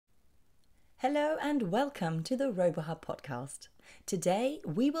Hello and welcome to the RoboHub podcast. Today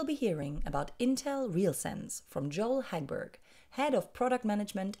we will be hearing about Intel RealSense from Joel Hagberg, Head of Product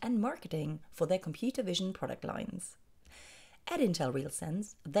Management and Marketing for their computer vision product lines. At Intel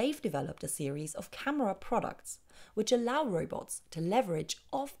RealSense, they've developed a series of camera products which allow robots to leverage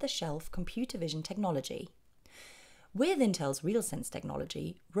off-the-shelf computer vision technology. With Intel's RealSense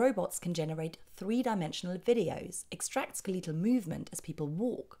technology, robots can generate three-dimensional videos, extract skeletal movement as people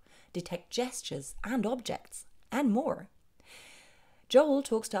walk, detect gestures and objects, and more. Joel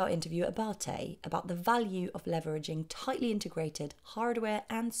talks to our interviewer Abate about the value of leveraging tightly integrated hardware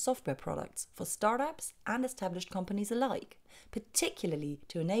and software products for startups and established companies alike, particularly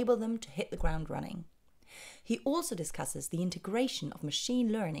to enable them to hit the ground running. He also discusses the integration of machine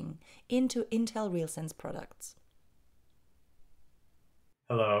learning into Intel RealSense products.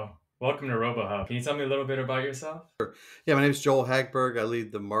 Hello, welcome to RoboHub. Can you tell me a little bit about yourself? Yeah, my name is Joel Hagberg. I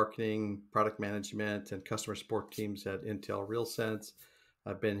lead the marketing, product management, and customer support teams at Intel RealSense.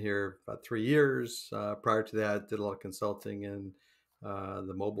 I've been here about 3 years. Prior to that, did a lot of consulting in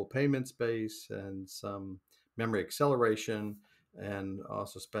the mobile payment space and some memory acceleration, and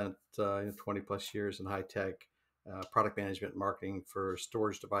also spent 20 plus years in high tech product management and marketing for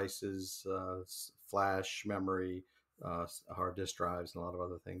storage devices, flash memory, hard disk drives, and a lot of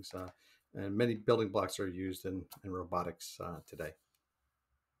other things. And many building blocks are used in robotics today.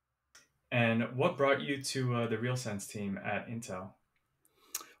 And what brought you to the RealSense team at Intel?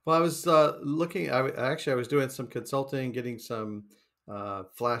 Well, I was looking. I was doing some consulting, getting some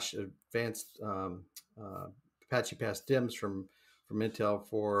flash advanced Apache Pass DIMMs from Intel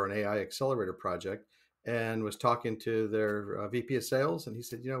for an AI accelerator project, and was talking to their VP of sales, and he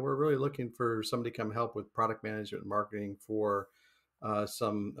said, we're really looking for somebody to come help with product management and marketing for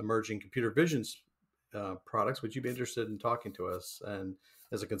some emerging computer vision products. Would you be interested in talking to us? And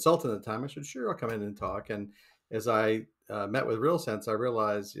as a consultant at the time, I said, sure, I'll come in and talk. And as I met with RealSense, I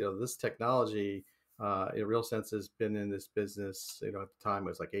realized, this technology, RealSense has been in this business, at the time it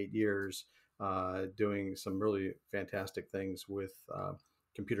was like 8 years, doing some really fantastic things with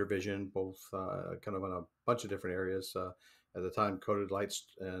computer vision, both kind of in a bunch of different areas. At the time, coded lights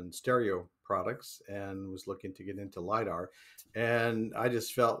and stereo products, and was looking to get into LiDAR. And I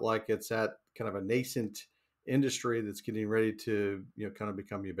just felt like it's at kind of a nascent industry that's getting ready to, kind of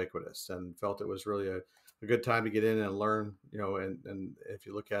become ubiquitous, and felt it was really a good time to get in and learn, and if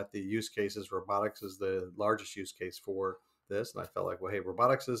you look at the use cases, robotics is the largest use case for this. And I felt like, well, hey,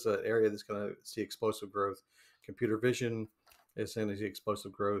 robotics is an area that's going to see explosive growth. Computer vision is going to see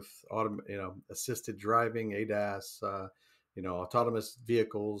explosive growth. Assisted driving, ADAS, autonomous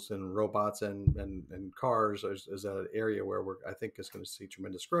vehicles and robots and cars is an area where I think is going to see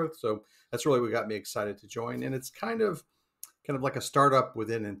tremendous growth. So that's really what got me excited to join. And it's kind of like a startup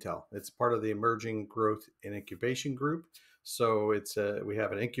within Intel. It's part of the emerging growth and incubation group. So we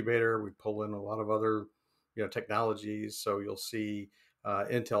have an incubator. We pull in a lot of other technologies. So you'll see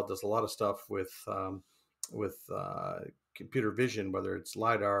Intel does a lot of stuff with computer vision, whether it's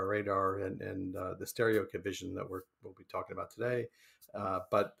LiDAR, radar, and the stereo vision that we'll be talking about today.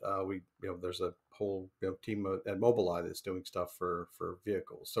 But there's a whole team at Mobileye that's doing stuff for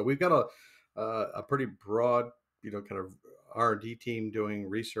vehicles. So we've got a pretty broad kind of R&D team doing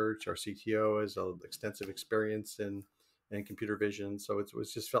research. Our CTO has extensive experience in computer vision. So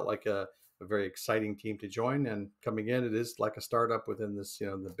it's just felt like a very exciting team to join. And coming in, it is like a startup within this,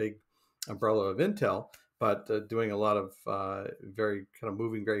 the big umbrella of Intel, but doing a lot of very kind of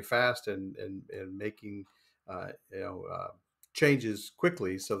moving very fast and making changes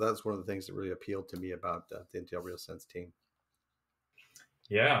quickly. So that's one of the things that really appealed to me about the Intel RealSense team.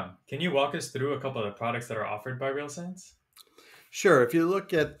 Yeah. Can you walk us through a couple of the products that are offered by RealSense? Sure. If you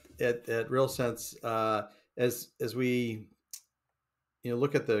look at RealSense, as we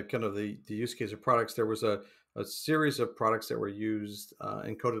look at the kind of the use case of products, there was a series of products that were used,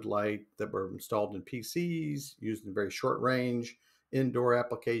 encoded light, that were installed in PCs, used in very short range indoor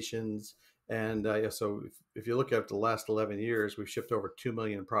applications. And so if you look at the last 11 years, we've shipped over 2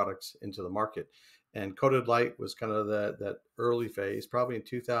 million products into the market. And coded light was kind of that early phase. Probably in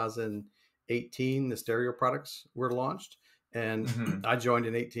 2018, the stereo products were launched. And I joined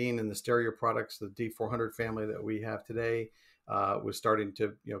in 18, and the stereo products, the D400 family that we have today, was starting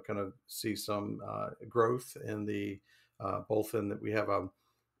to kind of see some growth in the both in that we have an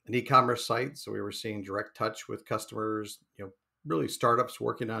e-commerce site, so we were seeing direct touch with customers, really startups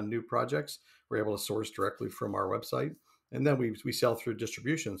working on new projects. We're able to source directly from our website, and then we sell through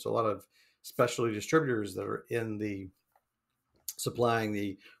distribution. So a lot of specialty distributors that are in the supplying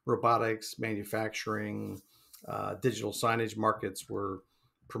the robotics, manufacturing, digital signage markets were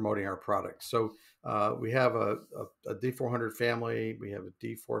promoting our product. So we have a D400 family, we have a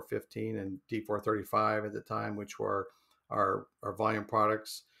D415 and D435 at the time, which were our volume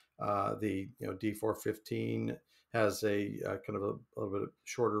products. The D415 has a kind of a little bit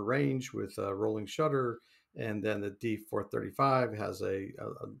shorter range with a rolling shutter, and then the D435 has a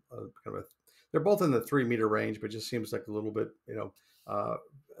kind of a, they're both in the 3 meter range, but just seems like a little bit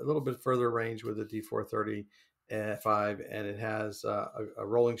a little bit further range with the D435, and it has a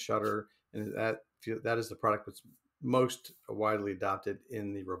rolling shutter, and that is the product that's most widely adopted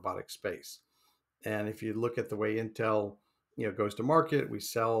in the robotic space. And if you look at the way Intel goes to market, we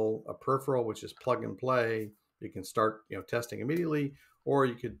sell a peripheral, which is plug and play. You can start testing immediately, or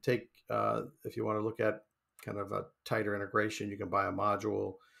you could take if you want to look at kind of a tighter integration, you can buy a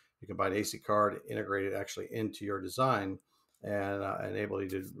module, you can buy an AC card, integrate it actually into your design, and enable you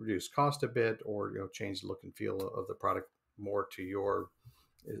to reduce cost a bit, or change the look and feel of the product more to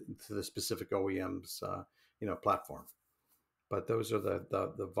the specific OEM's platform. But those are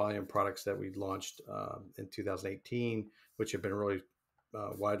the volume products that we launched in 2018, which have been really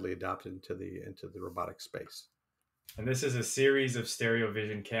widely adopted into the robotic space. And this is a series of stereo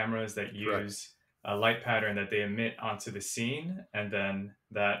vision cameras that use Correct. a light pattern that they emit onto the scene, and then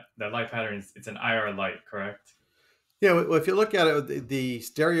that light pattern it's an IR light, correct? Yeah, well, if you look at it, the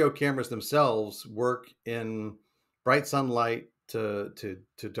stereo cameras themselves work in bright sunlight to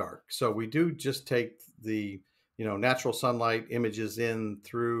dark. So we do just take the natural sunlight images in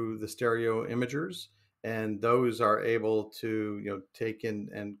through the stereo imagers, and those are able to take in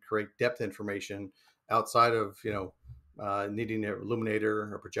and create depth information outside of needing an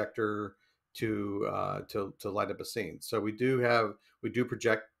illuminator or projector to light up a scene. So we do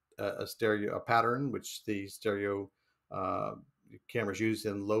project a pattern, which the stereo cameras used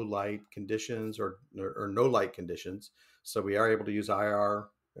in low light conditions or no light conditions. So we are able to use IR.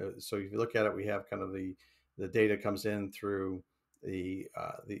 So if you look at it, we have kind of the data comes in through the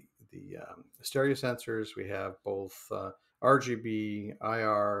stereo sensors. We have both RGB,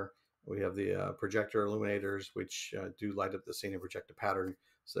 IR. We have the projector illuminators, which do light up the scene and project a pattern.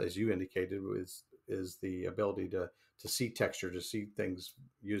 So as you indicated, is the ability to see texture, to see things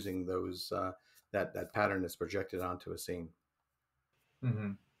using those that pattern that's projected onto a scene.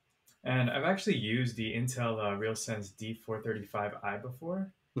 Mm-hmm. And I've actually used the Intel RealSense D435i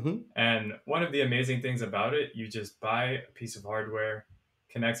before. Mm-hmm. And one of the amazing things about it, you just buy a piece of hardware,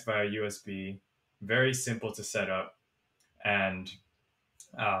 connects via USB, very simple to set up, and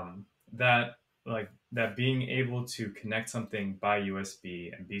that being able to connect something by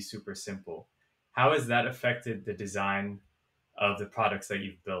USB and be super simple. How has that affected the design of the products that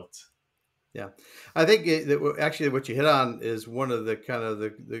you've built? Yeah, I think actually what you hit on is one of the kind of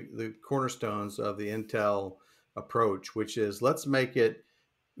the cornerstones of the Intel approach, which is let's make it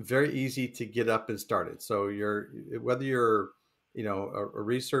very easy to get up and started. So whether you're a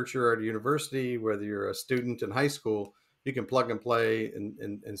researcher at a university, whether you're a student in high school, you can plug and play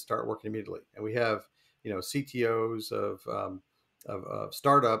and start working immediately. And we have CTOs of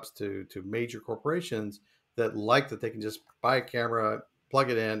startups to major corporations that they can just buy a camera, plug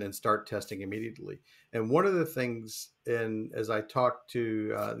it in, and start testing immediately. And one of the things, as I talked to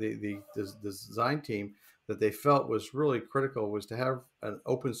the design team, that they felt was really critical was to have an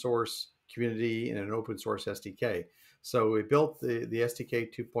open source community and an open source SDK. So we built the SDK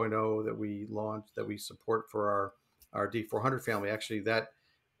 2.0 that we launched, that we support for our D400 family. Actually, that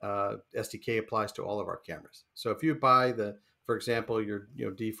SDK applies to all of our cameras. So if you buy for example, your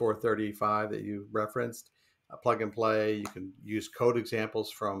D435 that you referenced, plug and play, you can use code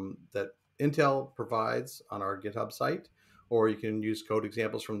examples that Intel provides on our GitHub site, or you can use code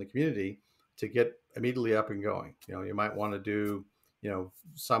examples from the community to get immediately up and going. You might want to do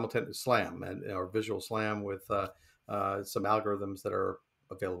simultaneous SLAM or visual SLAM with some algorithms that are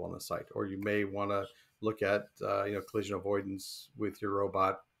available on the site, or you may want to look at collision avoidance with your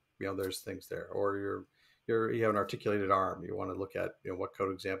robot. There's things there, or you have an articulated arm. You want to look at what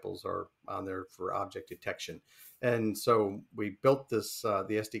code examples are on there for object detection. And so we built the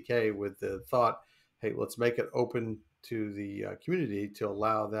SDK with the thought, hey, let's make it open to the community to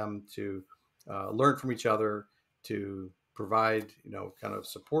allow them to learn from each other, to provide kind of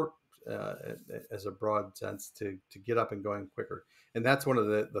support as a broad sense to get up and going quicker. And that's one of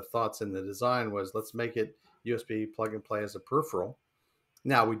the thoughts in the design was, let's make it USB plug and play as a peripheral.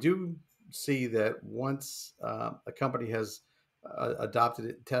 Now we do see that once a company has adopted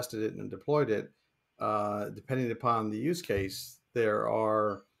it, tested it, and deployed it, depending upon the use case, there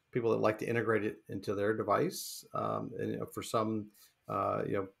are people that like to integrate it into their device, and for some,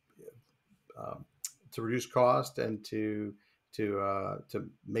 to reduce cost and to to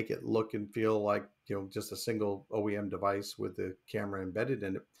make it look and feel like just a single OEM device with the camera embedded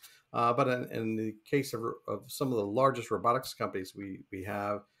in it. But in the case of some of the largest robotics companies we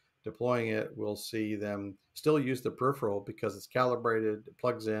have deploying it, we'll see them still use the peripheral because it's calibrated, it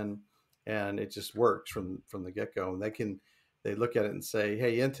plugs in, and it just works from the get-go. And they look at it and say,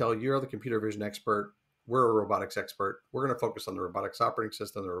 hey, Intel, you're the computer vision expert. We're a robotics expert. We're going to focus on the robotics operating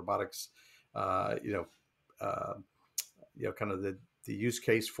system, the robotics, kind of the use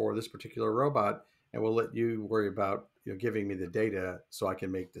case for this particular robot, and we'll let you worry about giving me the data so I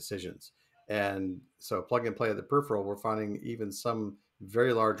can make decisions. And so plug and play at the peripheral, we're finding even some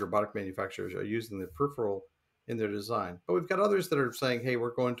very large robotic manufacturers are using the peripheral in their design. But we've got others that are saying, hey,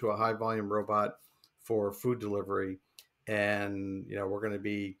 we're going to a high volume robot for food delivery, and we're going to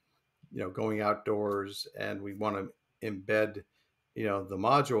be going outdoors, and we want to embed the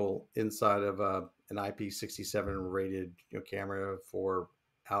module inside of an IP67 rated camera for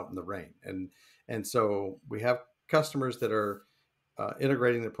out in the rain. And so we have customers that are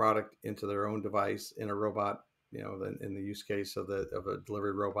integrating the product into their own device in a robot, in the use case of a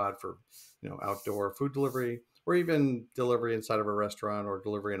delivery robot for outdoor food delivery, or even delivery inside of a restaurant or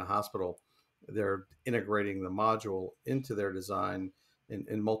delivery in a hospital. They're integrating the module into their design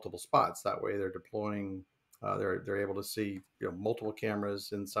in multiple spots. That way they're deploying, they're able to see multiple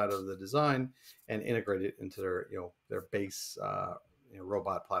cameras inside of the design and integrate it into their base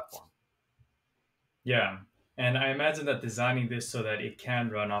robot platform. Yeah. And I imagine that designing this so that it can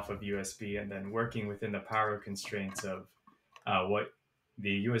run off of USB and then working within the power constraints of what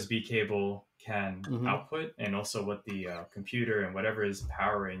the USB cable can output, and also what the computer and whatever is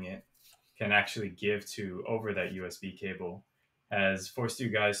powering it can actually give to over that USB cable, has forced you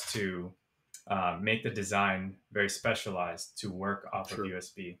guys to make the design very specialized to work off of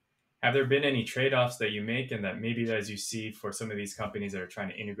USB. Have there been any trade-offs that you make, and that maybe as you see for some of these companies that are trying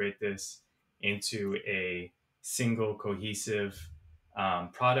to integrate this into a single cohesive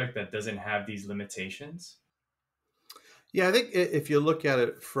product that doesn't have these limitations? Yeah, I think if you look at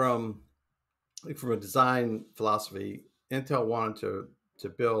it from a design philosophy, Intel wanted to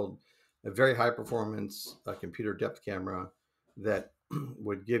build a very high performance computer depth camera that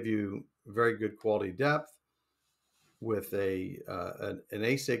would give you very good quality depth with an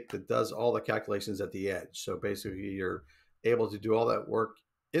ASIC that does all the calculations at the edge. So basically you're able to do all that work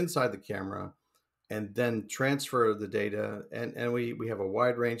inside the camera and then transfer the data. And we have a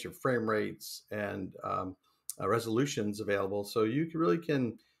wide range of frame rates and resolutions available. So you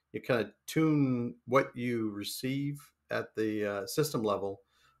can kind of tune what you receive at the system level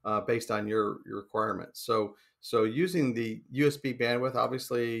based on your requirements. So using the USB bandwidth,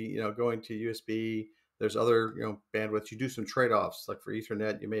 obviously, going to USB, there's other, bandwidths. You do some trade-offs, like for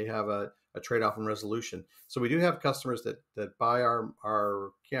Ethernet, you may have a trade-off in resolution. So we do have customers that buy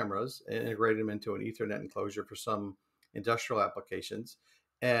our cameras and integrate them into an Ethernet enclosure for some industrial applications.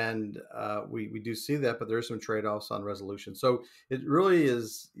 And we do see that, but there are some trade-offs on resolution. So it really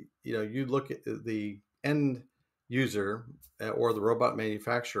is, you look at the end user or the robot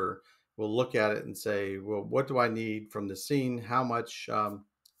manufacturer will look at it and say, well, what do I need from the scene? How much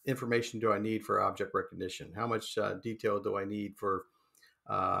information do I need for object recognition? How much detail do I need for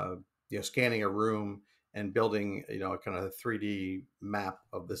scanning a room and building a kind of a 3D map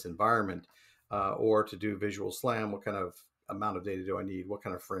of this environment, or to do visual SLAM? What kind of amount of data do I need? What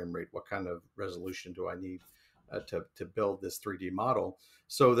kind of frame rate? What kind of resolution do I need to build this 3D model?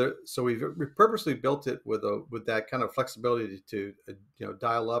 So we've purposely built it with that kind of flexibility to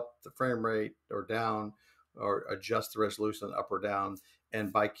dial up the frame rate or down, or adjust the resolution up or down.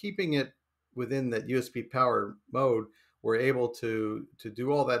 And by keeping it within that USB power mode, we're able to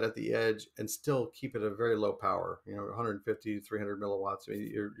do all that at the edge and still keep it a very low power, 150 to 300 milliwatts. I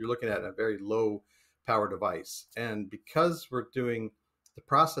mean, you're looking at a very low power device. And because we're doing the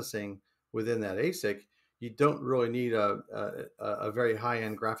processing within that ASIC, you don't really need a very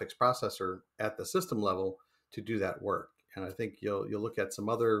high-end graphics processor at the system level to do that work. And I think you'll look at some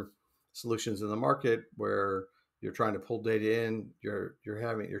other solutions in the market where you're trying to pull data in, you're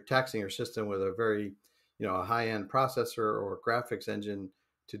taxing your system with a very a high-end processor or graphics engine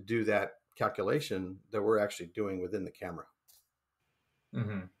to do that calculation that we're actually doing within the camera.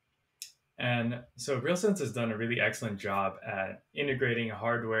 Mm-hmm. And so RealSense has done a really excellent job at integrating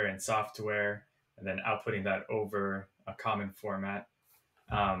hardware and software and then outputting that over a common format.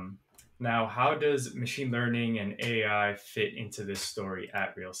 Now, how does machine learning and AI fit into this story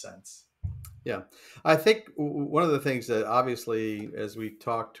at RealSense? Yeah, I think one of the things that obviously, as we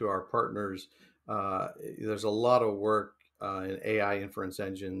talk to our partners, there's a lot of work in AI inference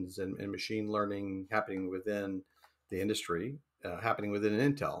engines and machine learning happening within the industry happening within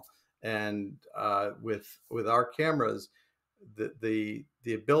Intel. And with our cameras, the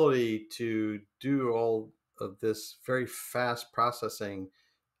ability to do all of this very fast processing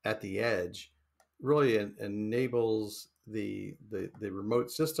at the edge really enables the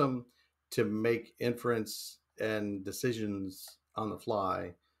remote system to make inference and decisions on the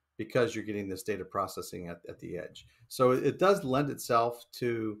fly because you're getting this data processing at the edge. So it does lend itself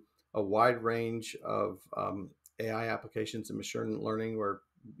to a wide range of AI applications and machine learning where,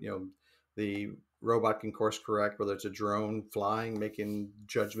 the robot can course correct, whether it's a drone flying, making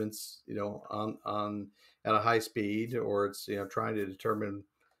judgments, on at a high speed, or it's, trying to determine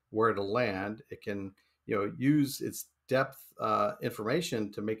where to land. It can, use its depth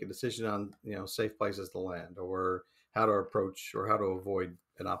information to make a decision on, safe places to land, or how to approach or how to avoid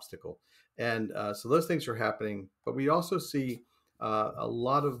an obstacle. And so those things are happening. But we also see a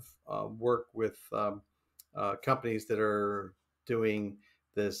lot of work with companies that are doing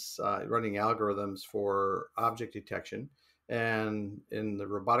this, running algorithms for object detection. And in the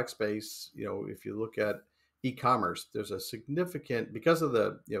robotic space, if you look at e-commerce, there's a significant, because of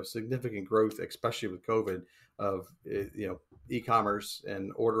the significant growth, especially with COVID, of e-commerce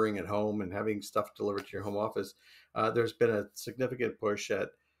and ordering at home and having stuff delivered to your home office. There's been a significant push at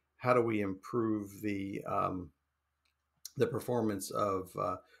how do we improve the performance of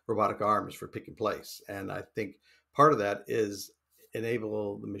robotic arms for pick and place. And I think part of that is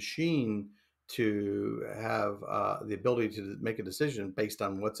enable the machine to have the ability to make a decision based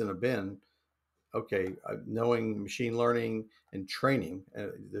on what's in a bin. Okay, knowing machine learning and training,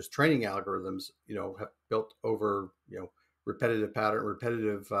 there's training algorithms, have built over, repetitive pattern,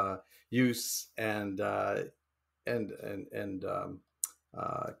 repetitive use, and kind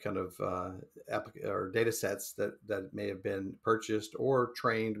of or data sets that may have been purchased or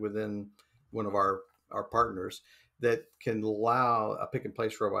trained within one of our partners that can allow a pick and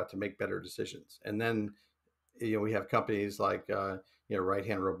place robot to make better decisions. And then, we have companies like Right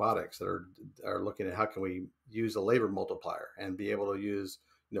Hand Robotics that are looking at how can we use a labor multiplier and be able to use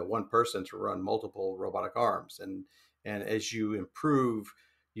one person to run multiple robotic arms. And as you improve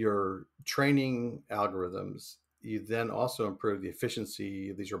your training algorithms, you then also improve the efficiency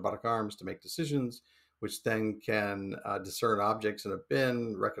of these robotic arms to make decisions, which then can discern objects in a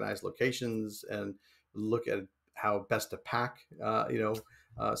bin, recognize locations, and look at how best to pack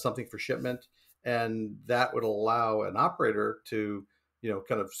something for shipment. And that would allow an operator to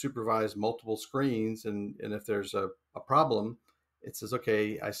kind of supervise multiple screens, and if there's a problem, it says,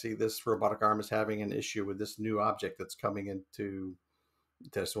 okay, I see this robotic arm is having an issue with this new object that's coming into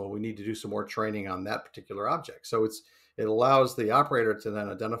this. Well, we need to do some more training on that particular object. So it allows the operator to then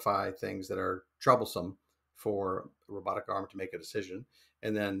identify things that are troublesome for a robotic arm to make a decision,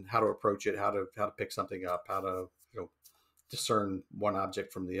 and then how to approach it, how to pick something up, how to discern one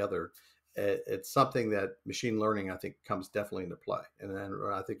object from the other. It's something that machine learning, I think, comes definitely into play. And then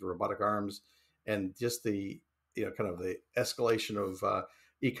I think the robotic arms and just the kind of the escalation of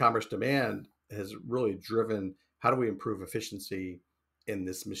e-commerce demand has really driven how do we improve efficiency in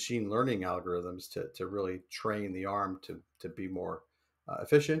this machine learning algorithms to really train the arm to be more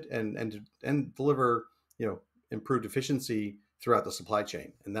efficient and deliver improved efficiency throughout the supply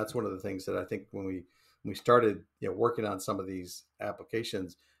chain. And that's one of the things that I think when we started working on some of these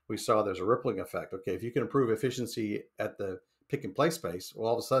applications, we saw there's a rippling effect. Okay, if you can improve efficiency at the pick and place space, well,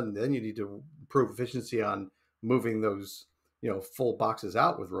 all of a sudden then you need to improve efficiency on moving those full boxes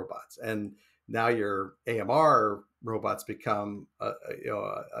out with robots. And now your AMR robots become a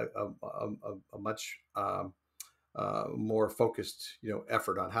much more focused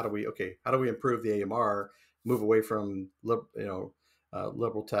effort on how do we improve the AMR, move away from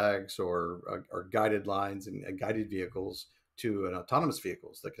liberal tags or guided lines and guided vehicles to an autonomous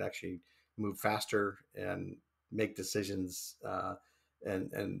vehicles that can actually move faster and make decisions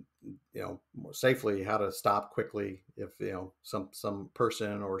and more safely, how to stop quickly if some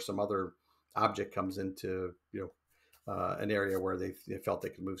person or some other object comes into an area where they felt they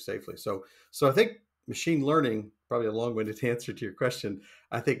could move safely. So I think machine learning, probably a long-winded answer to your question,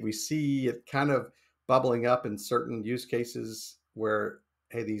 I think we see it kind of bubbling up in certain use cases where,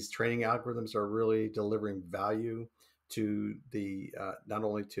 hey, these training algorithms are really delivering value to the not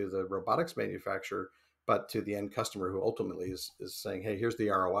only to the robotics manufacturer, but to the end customer who ultimately is saying, hey, here's the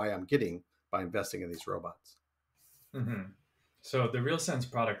ROI I'm getting by investing in these robots. Mm-hmm. So the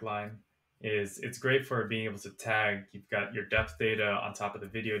RealSense product line it's great for being able to tag. You've got your depth data on top of the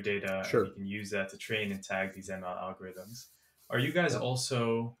video data, Sure. and you can use that to train and tag these ML algorithms. Are you guys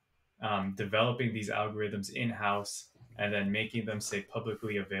also developing these algorithms in-house and then making them, say,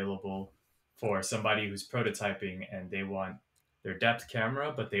 publicly available for somebody who's prototyping and they want their depth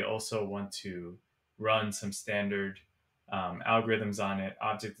camera, but they also want to run some standard algorithms on it,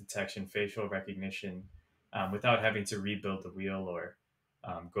 object detection, facial recognition, without having to rebuild the wheel or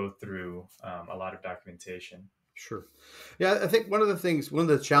go through a lot of documentation. Sure. Yeah, I think one of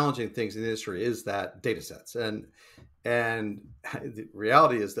the challenging things in the industry is that data sets. And the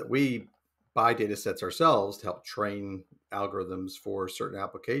reality is that we buy data sets ourselves to help train algorithms for certain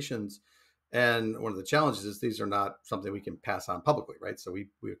applications. And one of the challenges is these are not something we can pass on publicly, right? So we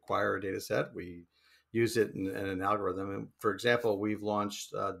acquire a data set, we use it in an algorithm. And for example, we've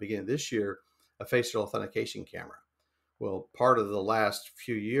launched at the beginning of this year a facial authentication camera. Well, part of the last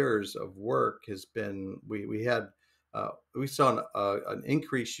few years of work has been we saw an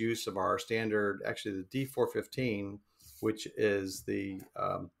increased use of our standard, actually the D415, which is the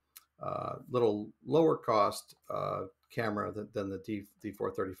little lower cost camera than the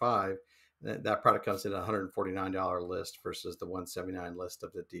D435. That product comes in at $149 list versus the $179 list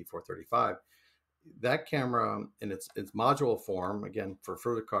of the D435. That camera in its module form, again for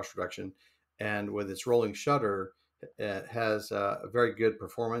further cost reduction, and with its rolling shutter, it has a very good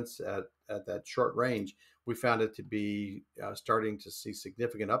performance at that short range. We found it to be starting to see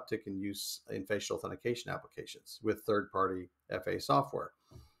significant uptick in use in facial authentication applications with third-party FA software.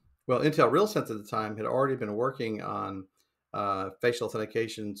 Well, Intel RealSense at the time had already been working on facial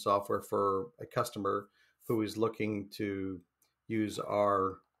authentication software for a customer who was looking to use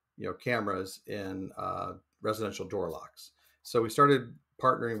our cameras in residential door locks. So we started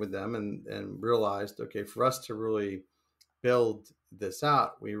partnering with them and realized, okay, for us to really build this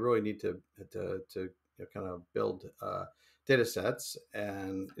out, we really need to kind of build data sets,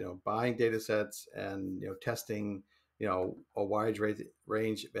 and buying data sets and testing a wide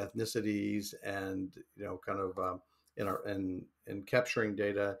range of ethnicities, and kind of in capturing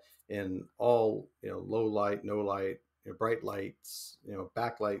data in all low light, no light, bright lights,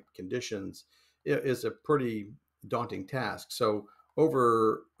 backlight conditions is a pretty daunting task. So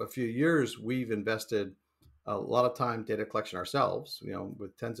over a few years, we've invested a lot of time data collection ourselves,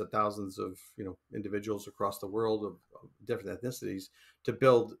 with tens of thousands of individuals across the world of different ethnicities to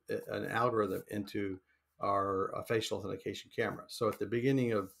build an algorithm into our facial authentication camera. So at the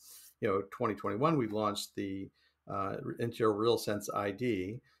beginning of 2021, we launched the Intel RealSense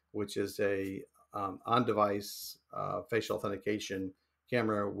ID, which is a on-device facial authentication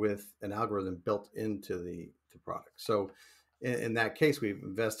camera with an algorithm built into the product. So in that case, we've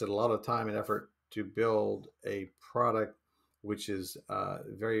invested a lot of time and effort to build a product which is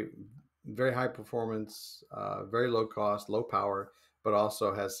very, very high performance, very low cost, low power, but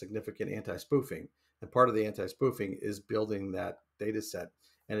also has significant anti-spoofing. And part of the anti-spoofing is building that data set.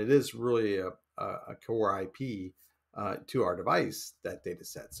 And it is really a core IP to our device, that data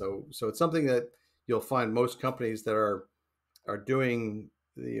set. So it's something that you'll find most companies that are doing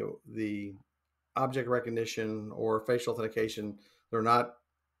the object recognition or facial authentication, they're not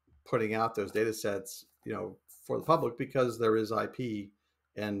putting out those data sets, for the public, because there is IP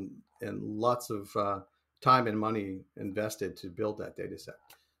and lots of time and money invested to build that data set.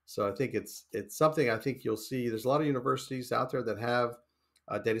 So I think it's something I think you'll see. There's a lot of universities out there that have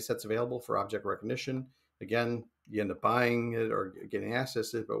data sets available for object recognition. Again, you end up buying it or getting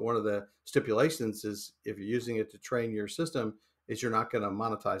access to it, but one of the stipulations is if you're using it to train your system, is you're not going to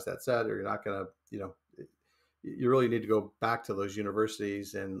monetize that set, or you're not going to, you really need to go back to those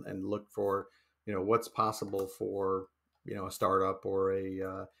universities and look for, what's possible for, a startup or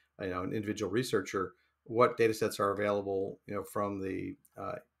an individual researcher, what data sets are available, from the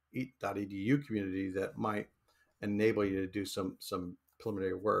EAT.edu community that might enable you to do some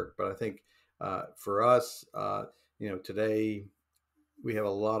preliminary work. But I think for us, today we have a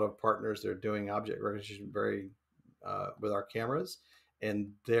lot of partners that are doing object recognition with our cameras,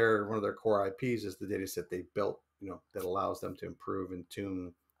 and one of their core IPs is the data set they built, that allows them to improve and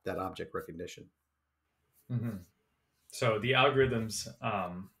tune that object recognition. Mm-hmm. So the algorithms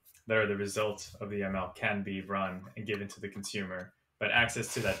that are the result of the ML can be run and given to the consumer, but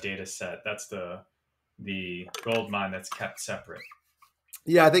access to that data set, that's the gold mine that's kept separate.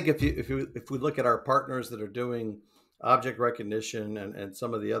 Yeah, I think if we look at our partners that are doing object recognition and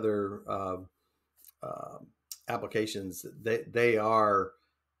some of the other applications, they are,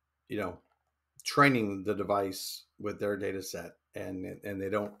 training the device with their data set, and they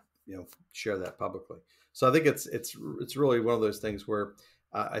don't, share that publicly. So I think it's really one of those things where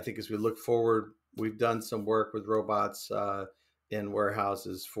I think as we look forward, we've done some work with robots in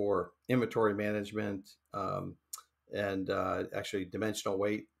warehouses for inventory management, and actually dimensional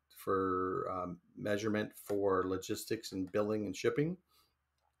weight for measurement for logistics and billing and shipping.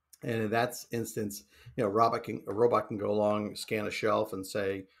 And in that instance, a robot can go along, scan a shelf, and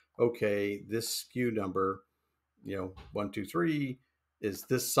say, okay, this SKU number, 123 is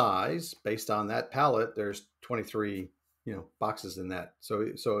this size. Based on that pallet, there's 23, boxes in that. So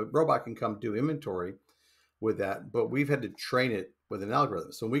a robot can come do inventory with that, but we've had to train it with an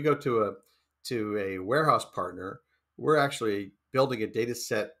algorithm. So when we go to a warehouse partner, we're actually building a data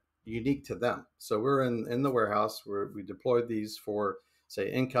set unique to them. So we're in the warehouse where we deployed these for,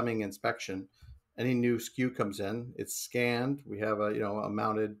 say, incoming inspection. Any new SKU comes in, it's scanned. We have we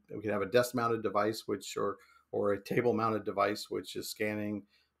can have a desk mounted device, or a table mounted device, which is scanning,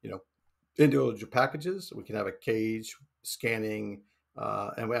 individual packages. We can have a cage scanning,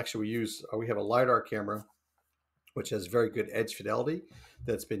 and we have a LiDAR camera, which has very good edge fidelity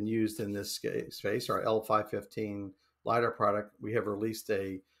that's been used in this space. Our L515 LiDAR product, we have released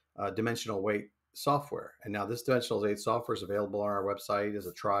a dimensional weight software. And now this dimensional weight software is available on our website as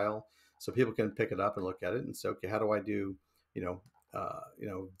a trial. So people can pick it up and look at it and say, okay, how do I do,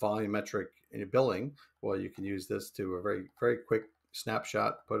 volumetric billing? Well, you can use this to a very, very quick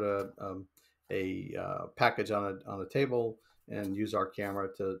snapshot, put a package on a table, and use our camera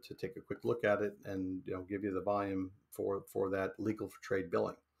to take a quick look at it and give you the volume for that legal for trade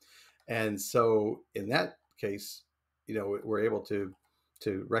billing. And so in that case, we're able to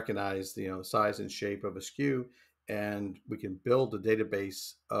recognize the size and shape of a SKU, and we can build a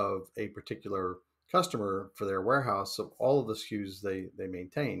database of a particular customer for their warehouse of all of the SKUs they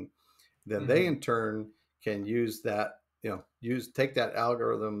maintain. Then they in turn can use that, take that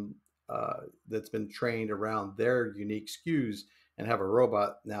algorithm that's been trained around their unique SKUs and have a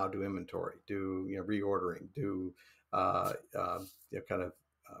robot now do inventory, do reordering, do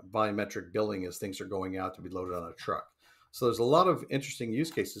volumetric billing as things are going out to be loaded on a truck. So there's a lot of interesting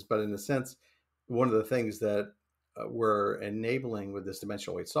use cases, but in a sense, one of the things that we're enabling with this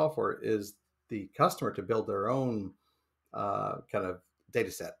dimensional weight software is the customer to build their own kind of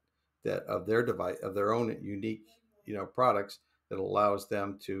data set of their device, of their own unique products that allows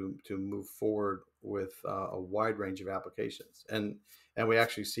them to move forward with a wide range of applications. And we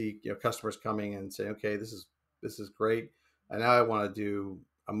actually see customers coming and saying, okay, this is great, and now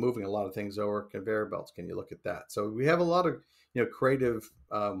I'm moving a lot of things over, conveyor belts. Can you look at that? So we have a lot of creative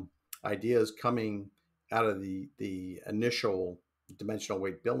ideas coming out of the initial dimensional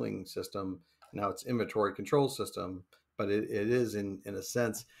weight billing system. Now it's inventory control system, but it is in a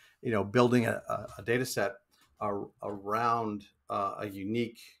sense building a data set around a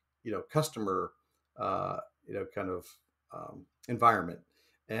unique customer environment.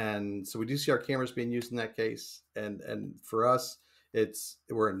 And so we do see our cameras being used in that case, and for us,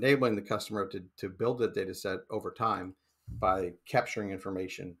 we're enabling the customer to build that data set over time by capturing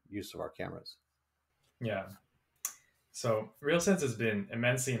information, use of our cameras. Yeah. So RealSense has been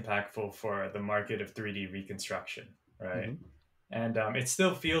immensely impactful for the market of 3D reconstruction, right? Mm-hmm. And it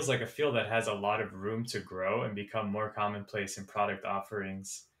still feels like a field that has a lot of room to grow and become more commonplace in product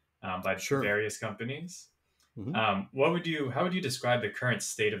offerings by various companies. Mm-hmm. How would you describe the current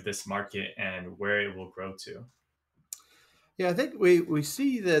state of this market and where it will grow to? Yeah, I think we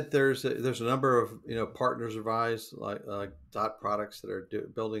see that there's a number of partners of ours like Dot Products that are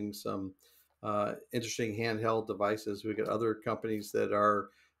building some interesting handheld devices. We got other companies that are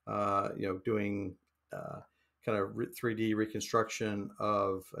doing kind of 3D reconstruction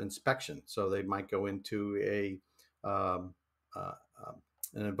of inspection. So they might go into an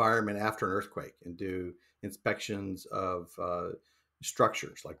environment after an earthquake and do inspections of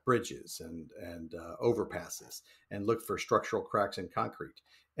structures like bridges and overpasses and look for structural cracks in concrete.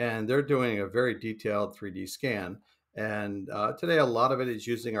 And they're doing a very detailed 3D scan. And today, a lot of it is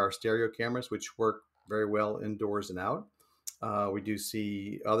using our stereo cameras, which work very well indoors and out. We do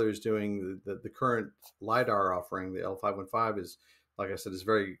see others doing the current LiDAR offering. The L515 is, like I said, is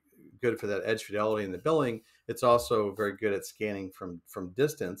very good for that edge fidelity in the billing. It's also very good at scanning from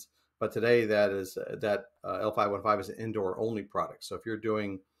distance. But today, that L515 is an indoor only product. So if you're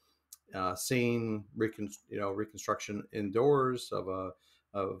doing scene reconstruction indoors of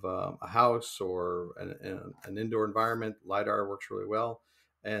a house or an indoor environment, LiDAR works really well.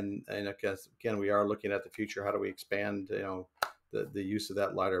 And I guess, again, we are looking at the future. How do we expand, the use of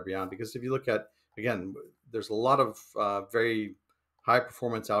that LiDAR beyond? Because if you look at, again, there's a lot of very high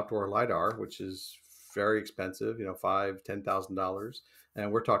performance outdoor LiDAR, which is very expensive, $5,000-$10,000. And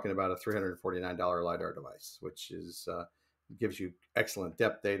we're talking about a $349 LiDAR device, which is gives you excellent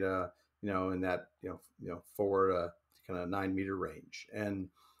depth data, in that 4 to kind of 9 meter range. And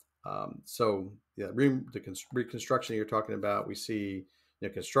so the reconstruction you're talking about, we see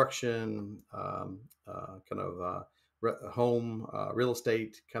construction, home real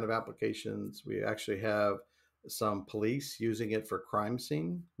estate kind of applications. We actually have some police using it for crime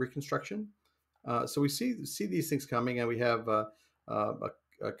scene reconstruction. So we see these things coming, and we have a,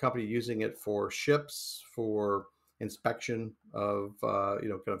 a company using it for ships for inspection of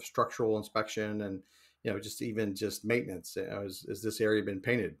kind of structural inspection, and just even just maintenance. Is this area been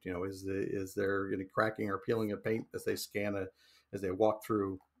painted? Is there any cracking or peeling of paint as they as they walk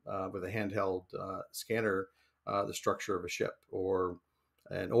through with a handheld scanner the structure of a ship, or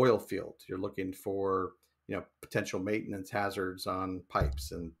an oil field? You're looking for potential maintenance hazards on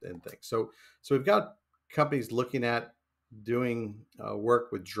pipes and things. So we've got companies looking at doing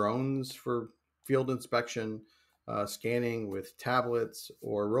work with drones for field inspection, scanning with tablets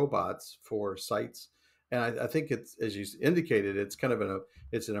or robots for sites. And I think it's, as you indicated, it's kind of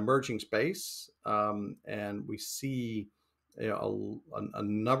it's an emerging space, and we see a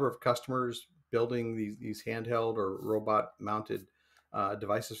number of customers building these handheld or robot mounted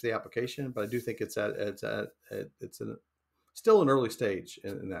devices for the application. But I do think it's still an early stage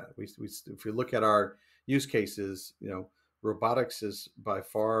in that. If we look at our use cases, robotics is by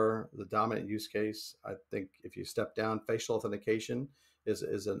far the dominant use case. I think if you step down, facial authentication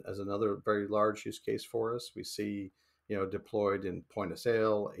is another very large use case for us. We see deployed in point of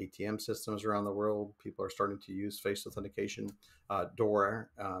sale ATM systems around the world. People are starting to use face authentication,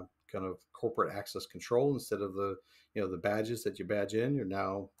 door kind of corporate access control instead of the badges that you badge in.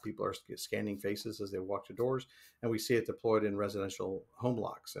 People are scanning faces as they walk to doors, and we see it deployed in residential home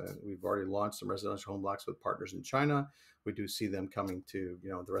locks. We've already launched some residential home locks with partners in China. We do see them coming to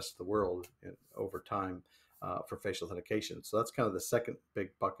the rest of the world over time for facial authentication. So that's kind of the second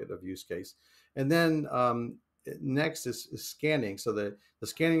big bucket of use case. And then next is scanning. So the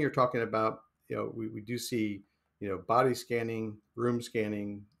scanning you're talking about, we do see body scanning, room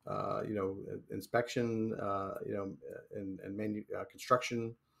scanning, inspection, and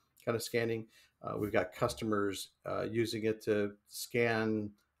construction kind of scanning. We've got customers using it to scan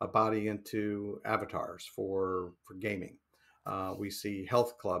a body into avatars for gaming. We see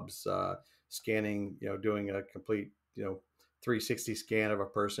health clubs scanning, doing a complete 360 scan of a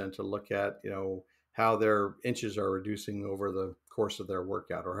person to look at how their inches are reducing over the course of their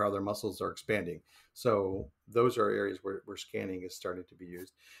workout, or how their muscles are expanding. So those are areas where scanning is starting to be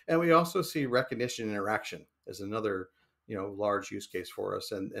used. And we also see recognition interaction as another large use case for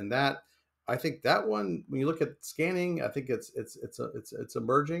us. And that, I think that one, when you look at scanning, I think it's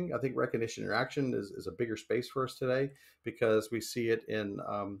emerging. I think recognition interaction is a bigger space for us today, because we see it in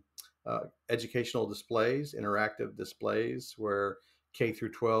educational displays, interactive displays, where K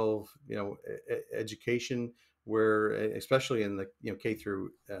through 12, education, where especially in the K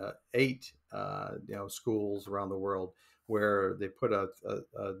through 8, schools around the world, where they put a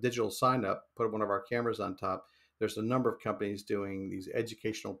digital sign up, put one of our cameras on top. There's a number of companies doing these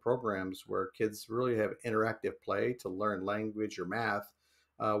educational programs where kids really have interactive play to learn language or math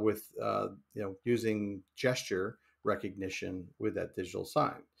with using gesture recognition with that digital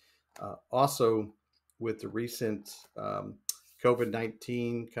sign. Also, with the recent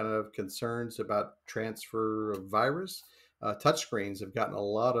COVID-19 kind of concerns about transfer of virus, touchscreens have gotten a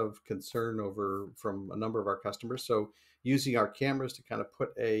lot of concern from a number of our customers. So using our cameras to kind of put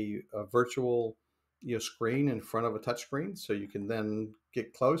a virtual screen in front of a touchscreen, so you can then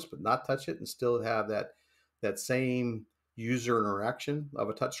get close but not touch it, and still have that same user interaction of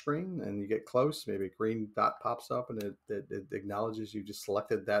a touchscreen. And you get close, maybe a green dot pops up, and it acknowledges you just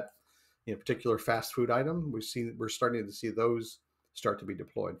selected that particular fast food item. We're starting to see those start to be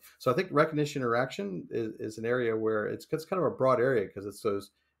deployed. So I think recognition interaction is an area where it's kind of a broad area, because it's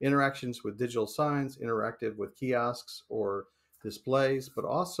those interactions with digital signs, interactive with kiosks or displays, but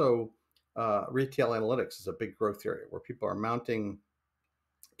also retail analytics is a big growth area, where people are mounting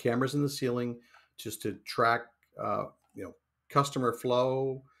cameras in the ceiling just to track customer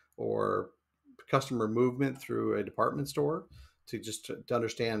flow or customer movement through a department store, to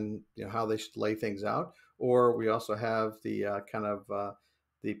understand how they should lay things out. Or we also have the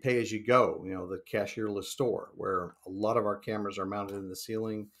the pay-as-you-go, the cashierless store, where a lot of our cameras are mounted in the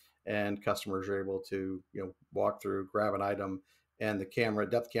ceiling, and customers are able to walk through, grab an item, and the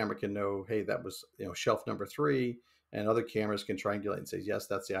depth camera can know, hey, that was shelf number 3, and other cameras can triangulate and say, yes,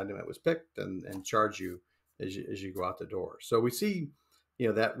 that's the item that was picked, and charge you as you go out the door. So we see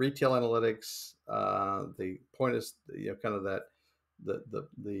that retail analytics. The point is kind of that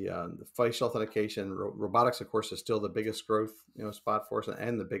the facial authentication, robotics, of course, is still the biggest growth spot for us,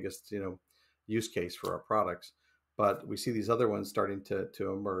 and the biggest use case for our products. But we see these other ones starting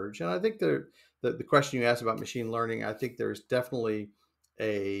to emerge. And I think the question you asked about machine learning, I think there's definitely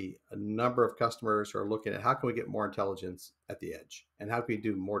a number of customers who are looking at how can we get more intelligence at the edge, and how can we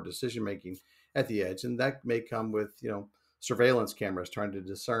do more decision making at the edge. And that may come with, surveillance cameras trying to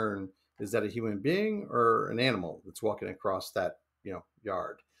discern, is that a human being or an animal that's walking across that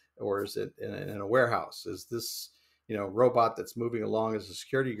yard, or is it in a warehouse? Is this robot that's moving along as a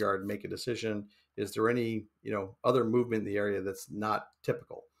security guard make a decision? Is there any other movement in the area that's not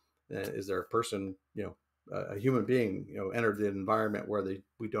typical? Is there a person, a human being, entered the environment where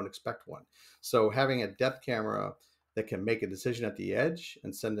we don't expect one? So having a depth camera that can make a decision at the edge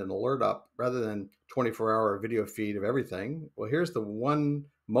and send an alert up rather than 24-hour video feed of everything. Well, here's the one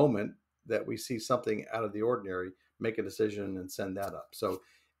moment that we see something out of the ordinary, make a decision and send that up. So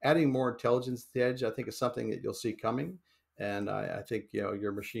adding more intelligence at the edge, I think, is something that you'll see coming. And I think,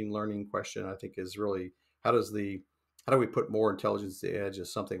 your machine learning question, I think, is really how do we put more intelligence at the edge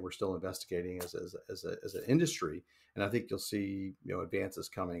is something we're still investigating as an industry. And I think you'll see, advances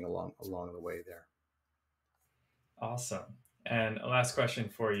coming along the way there. Awesome. And a last question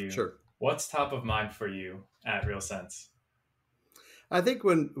for you. Sure. What's top of mind for you at RealSense? I think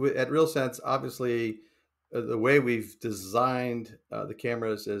at RealSense, obviously, the way we've designed the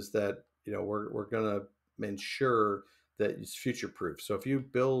cameras is that we're going to ensure that it's future proof. So if you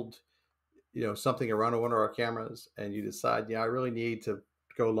build something around one of our cameras and you decide, I really need to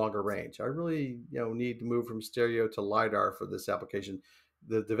go longer range, I really need to move from stereo to LiDAR for this application,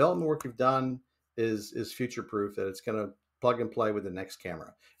 the development work you've done is future proof, that it's going to plug and play with the next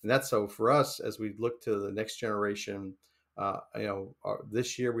camera. And that's so for us as we look to the next generation.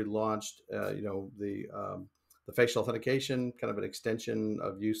 This year we launched the facial authentication, kind of an extension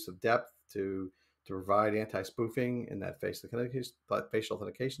of use of depth to provide anti-spoofing in that facial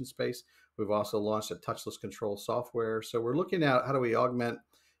authentication space. We've also launched a touchless control software. So we're looking at how do we augment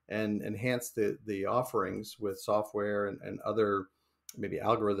and enhance the offerings with software and other maybe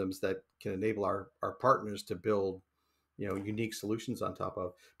algorithms that can enable our partners to build unique solutions on top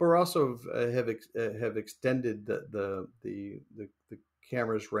of. But we're also have extended the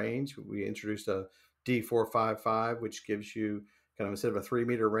camera's range. We introduced a D455, which gives you kind of, instead of a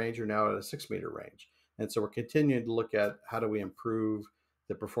 3-meter range, you're now at a 6-meter range. And so we're continuing to look at how do we improve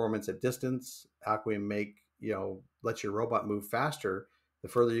the performance at distance. How can we make let your robot move faster? The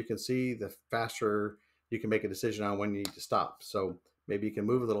further you can see, the faster you can make a decision on when you need to stop. So maybe you can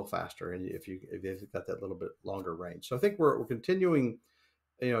move a little faster, and if you've got that little bit longer range. So I think we're continuing,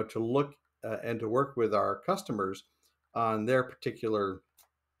 to look and to work with our customers on their particular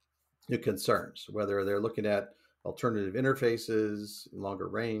concerns, whether they're looking at alternative interfaces, longer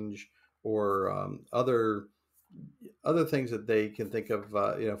range, or other things that they can think of.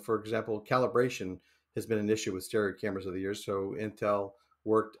 For example, calibration has been an issue with stereo cameras over the years. So Intel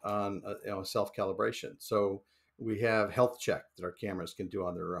worked on self-calibration. So we have health check that our cameras can do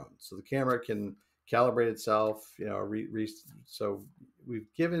on their own. So the camera can calibrate itself, so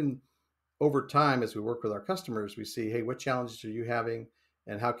we've given, over time, as we work with our customers, we see, hey, what challenges are you having,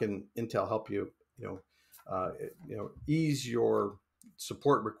 and how can Intel help you, ease your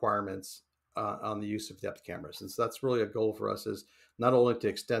support requirements on the use of depth cameras. And so that's really a goal for us, is not only to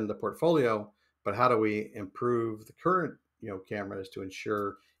extend the portfolio, but how do we improve the current cameras to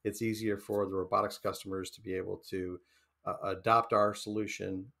ensure it's easier for the robotics customers to be able to adopt our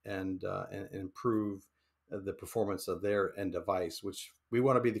solution and improve the performance of their end device, which we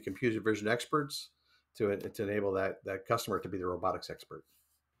want to be the computer vision experts to enable that customer to be the robotics expert.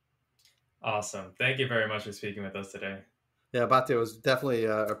 Awesome. Thank you very much for speaking with us today. Yeah, Bate, it was definitely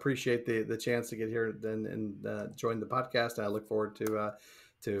appreciate the chance to get here and join the podcast. And I look forward to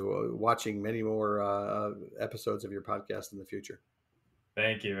watching many more episodes of your podcast in the future.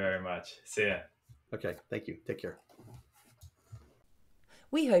 Thank you very much. See ya. Okay, thank you. Take care.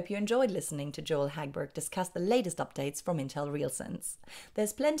 We hope you enjoyed listening to Joel Hagberg discuss the latest updates from Intel RealSense.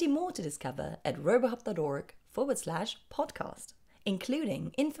 There's plenty more to discover at robohub.org/podcast,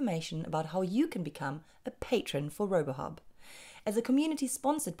 including information about how you can become a patron for RoboHub. As a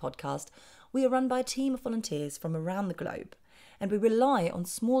community-sponsored podcast, we are run by a team of volunteers from around the globe, and we rely on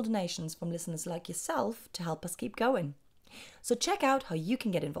small donations from listeners like yourself to help us keep going. So check out how you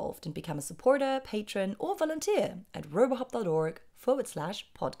can get involved and become a supporter, patron, or volunteer at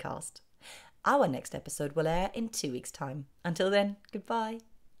robohub.org/podcast. Our next episode will air in 2 weeks' time. Until then, goodbye.